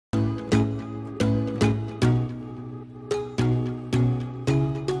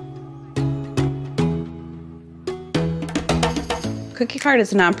Cookie Cart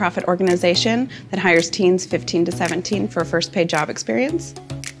is a nonprofit organization that hires teens 15 to 17 for first paid job experience.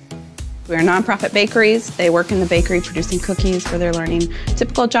 We're nonprofit bakeries. They work in the bakery producing cookies where they're learning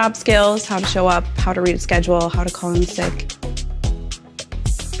typical job skills, how to show up, how to read a schedule, how to call in sick.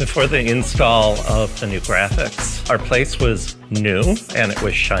 Before the install of the new graphics, our place was new and it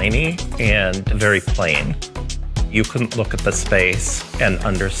was shiny and very plain. You couldn't look at the space and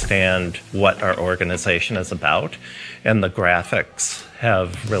understand what our organization is about, and the graphics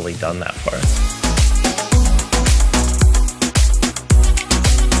have really done that for us.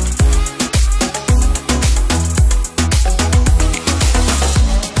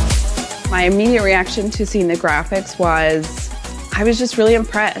 My immediate reaction to seeing the graphics was, I was just really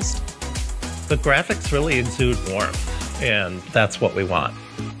impressed. The graphics really exude warmth, and that's what we want.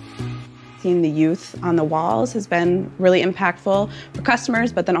 Seeing the youth on the walls has been really impactful for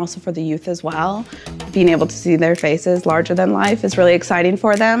customers, but then also for the youth as well. Being able to see their faces larger than life is really exciting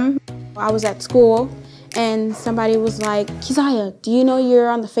for them. I was at school and somebody was like, Keziah, do you know you're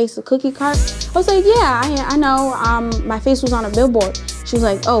on the face of Cookie Cart? I was like, yeah, I know. My face was on a billboard. She was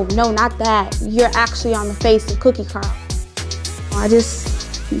like, oh, no, not that. You're actually on the face of Cookie Cart. I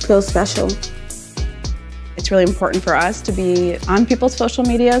just feel special. It's really important for us to be on people's social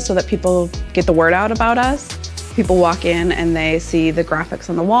media so that people get the word out about us. People walk in and they see the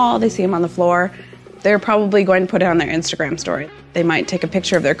graphics on the wall, they see them on the floor. They're probably going to put it on their Instagram story. They might take a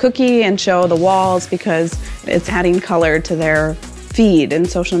picture of their cookie and show the walls because it's adding color to their feed in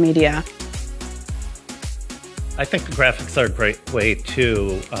social media. I think the graphics are a great way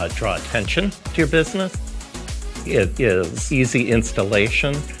to draw attention to your business. It is easy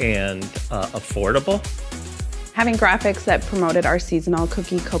installation and affordable. Having graphics that promoted our seasonal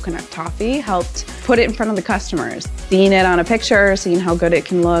cookie coconut toffee helped put it in front of the customers. Seeing it on a picture, seeing how good it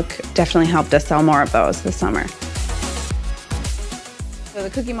can look, definitely helped us sell more of those this summer. So the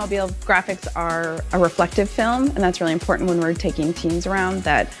Cookie Mobile graphics are a reflective film, and that's really important when we're taking teens around,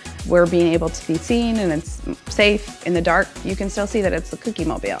 that we're being able to be seen and it's safe. In the dark, you can still see that it's the Cookie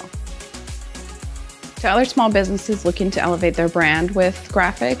Mobile. To other small businesses looking to elevate their brand with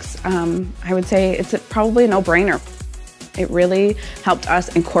graphics, I would say it's probably a no-brainer. It really helped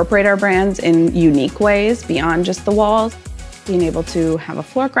us incorporate our brands in unique ways beyond just the walls. Being able to have a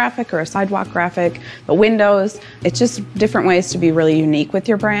floor graphic or a sidewalk graphic, the windows, it's just different ways to be really unique with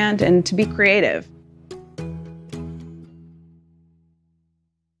your brand and to be creative.